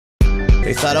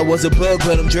They thought I was a bug,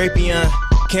 but I'm Drapion.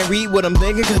 Can't read what I'm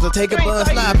thinking cause I take a bus.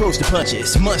 Slide approach to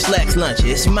punches, munch lax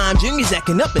lunches. Mime Junior's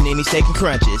acting up and then he's taking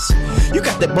crunches. You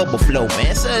got that bubble flow,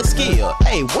 man, such skill.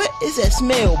 Hey, what is that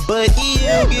smell, bud?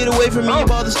 Ew, get away from me,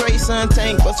 about the straight sun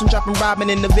tank. But I'm dropping Robin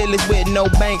in the village with no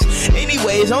banks.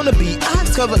 Anyways, on the beat,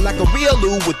 eyes covered like a real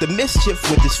Lou with the mischief.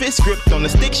 With this fist grip on the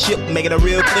stick ship, making a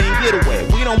real clean getaway.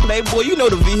 We don't play, boy, you know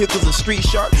the vehicle's a street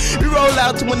shark. We roll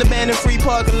out to win the band in free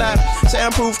parking lot.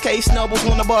 Soundproof case, snubbles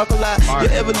on the bark a lot.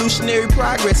 Your evolutionary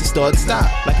progress is start to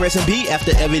stop. Like pressing B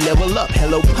after every level up.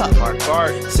 Hello, pup.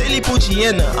 Silly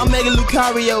Pucciana. I'm Mega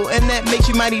Lucario, and that makes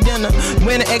you mighty dinner.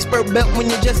 Win an expert belt when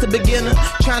you're just a beginner.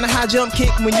 Trying to high jump kick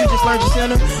when you just learned your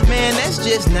center. Man, that's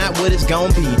just not what it's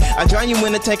gon' be. I drown you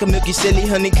in to take a milky, silly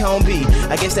honeycomb bee.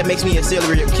 I guess that makes me a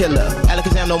serial killer.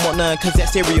 Alakazam don't want none, cause that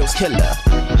cereal's killer.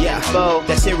 Yeah,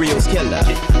 that cereal's killer.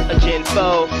 A Gen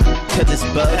 4, cause it's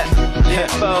bug. Gen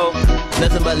 4,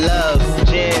 nothing but love.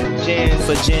 Gen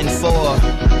for Gen 4.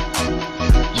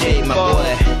 Jay, my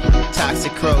boy,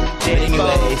 Toxic Crow. But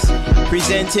anyways,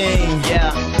 presenting,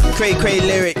 Cray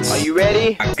Lyrics. Are you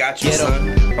ready? I got you,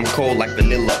 son. I'm cold like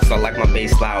vanilla. I like my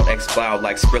bass loud, X-Cloud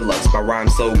like Skrillex. My rhyme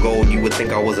so gold, you would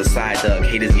think I was a side dug.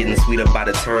 Haters getting sweeter by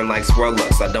the turn like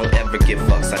Swirlux. I don't ever give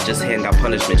fucks, I just hand out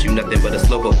punishment. You nothing but a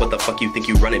slowpoke, what the fuck you think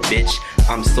you running, bitch?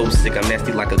 I'm so sick, I'm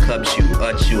nasty like a cub shoe.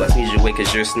 I sneeze your way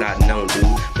cause you're snot known, dude.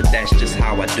 But that's just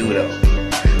how I do though.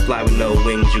 Fly with no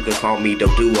wings, you can call me the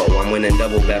duo. I'm winning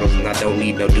double battles and I don't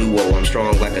need no duo. I'm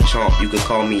strong like a chomp, you can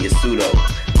call me a pseudo.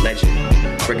 Legend,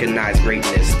 recognize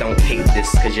greatness. Don't hate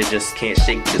this, cause you just can't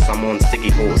shake this. I'm on sticky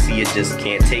hold, see you just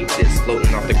can't take this.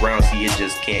 Floating off the ground, see you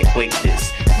just can't quake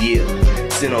this. Yeah,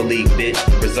 Sinnoh League, bitch,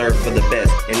 reserved for the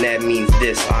best. And that means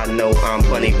this, I know I'm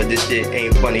funny, but this shit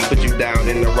ain't funny. Put you down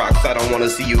in the rocks, I don't wanna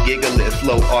see you giggle.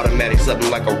 Flow automatic,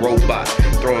 something like a robot.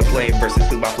 Throwing flame versus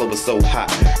cause my flow was so hot.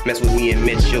 Mess with me and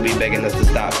Mitch, you'll be begging us to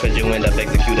stop. Cause you end up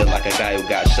executed like a guy who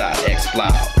got shot.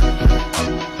 X-Plow.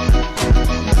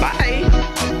 Bye.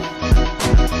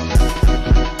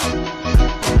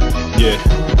 Yeah.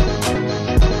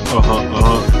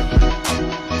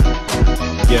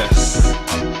 Yes.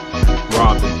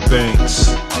 Robin Banks.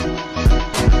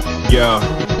 Yeah.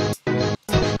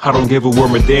 I don't give a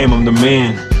worm a damn, I'm the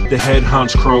man. The head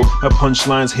honch crow, my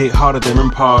punchlines hit harder than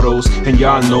Rimpados. And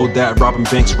y'all know that Robin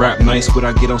Banks rap nice. When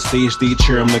I get on stage, they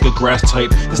cheer him like a grass type.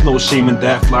 There's no shame in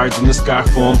that, flyers in the sky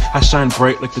form. I shine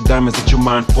bright like the diamonds that you're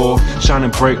mine for.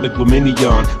 Shining bright like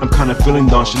Luminion. I'm kinda feeling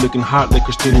down, she looking hot like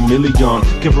Christina Milian.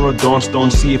 Give her a dawn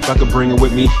stone, see if I can bring her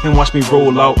with me. And watch me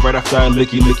roll out right after I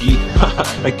licky.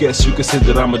 I guess you could say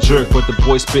that I'm a jerk, but the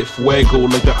boy spit fuego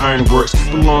like the ironworks.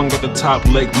 Belong at the top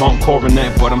like Mount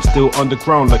Coronet, but I'm still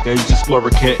underground like I just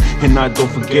Floricat. And I don't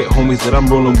forget homies that I'm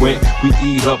rolling with. We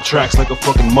eat up tracks like a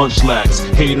fucking munchlax.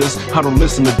 Haters, I don't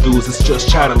listen to dudes, it's just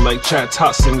chatter like chat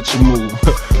top signature move.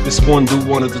 This one dude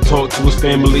wanted to talk to his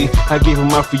family. I gave him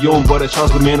my Fion, but I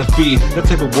charged the man a fee. That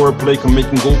type of wordplay can make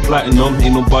him go platinum.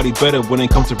 Ain't nobody better when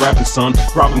it comes to rapping, son.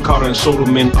 Robin Carter and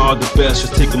Shotoman are the best.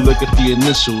 Just take a look at the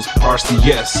initials.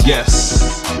 RCS,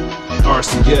 yes.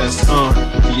 RCS,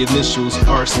 the initials,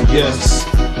 RCS.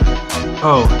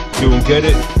 Oh, you don't get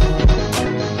it?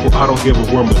 Well, I don't give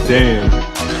a worm a damn.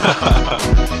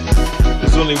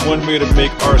 There's only one way to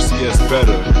make RCS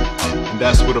better, and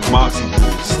that's with a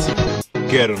MoxieBoost.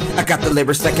 Get 'em. I got the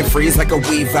lyrics that can freeze like a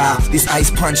weavile. These ice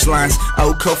punchlines,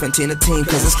 oh, Kofantina team,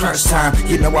 cause it's crunch time.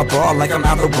 You know I ball like I'm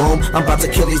out the womb. I'm about to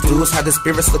kill these dudes, how the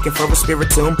spirits looking for a spirit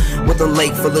tomb. With a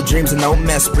lake full of dreams and no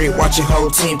mess breed. Watch your whole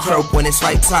team croak when it's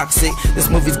like toxic. This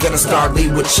movie's gonna start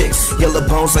lead with chicks. Yellow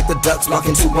bones like the ducks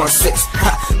locking 216.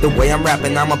 Ha! The way I'm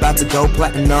rapping, I'm about to go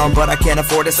platinum. But I can't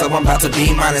afford it, so I'm about to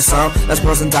be minus some. That's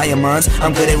pearls and diamonds,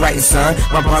 I'm good at writing, son.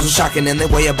 My bars are shocking and they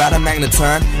weigh about a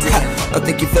magneton. Ha! I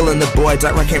think you're feeling the boy.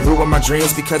 I can't ruin my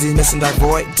dreams because he's missing Dark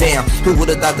Void. Damn, who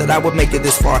would've thought that I would make it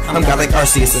this far? I'm God like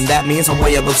Arceus, and that means I'm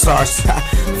way above stars.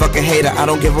 Fuck a hater, I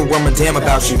don't give a worm a damn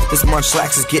about you. This munch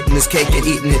slacks is getting this cake and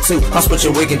eating it too. I'll split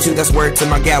your wig in two, that's word to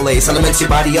my galleys. Element your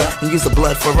body up and use the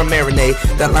blood for a marinade.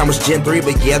 That line was Gen 3,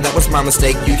 but yeah, that was my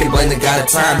mistake. You can blame the god of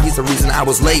time, he's the reason I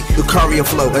was late. Lucario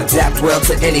flow, adapt well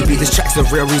to any beat. This track's the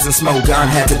real reason Smoke Gun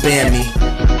had to ban me.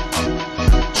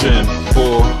 Gen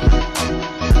 4.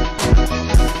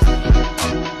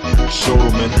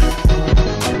 Shotoman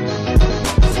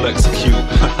Execute.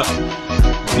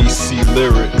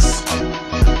 DCLyrics.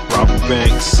 Robin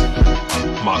Banks.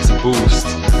 MoxieBoost.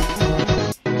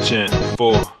 Gen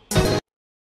 4.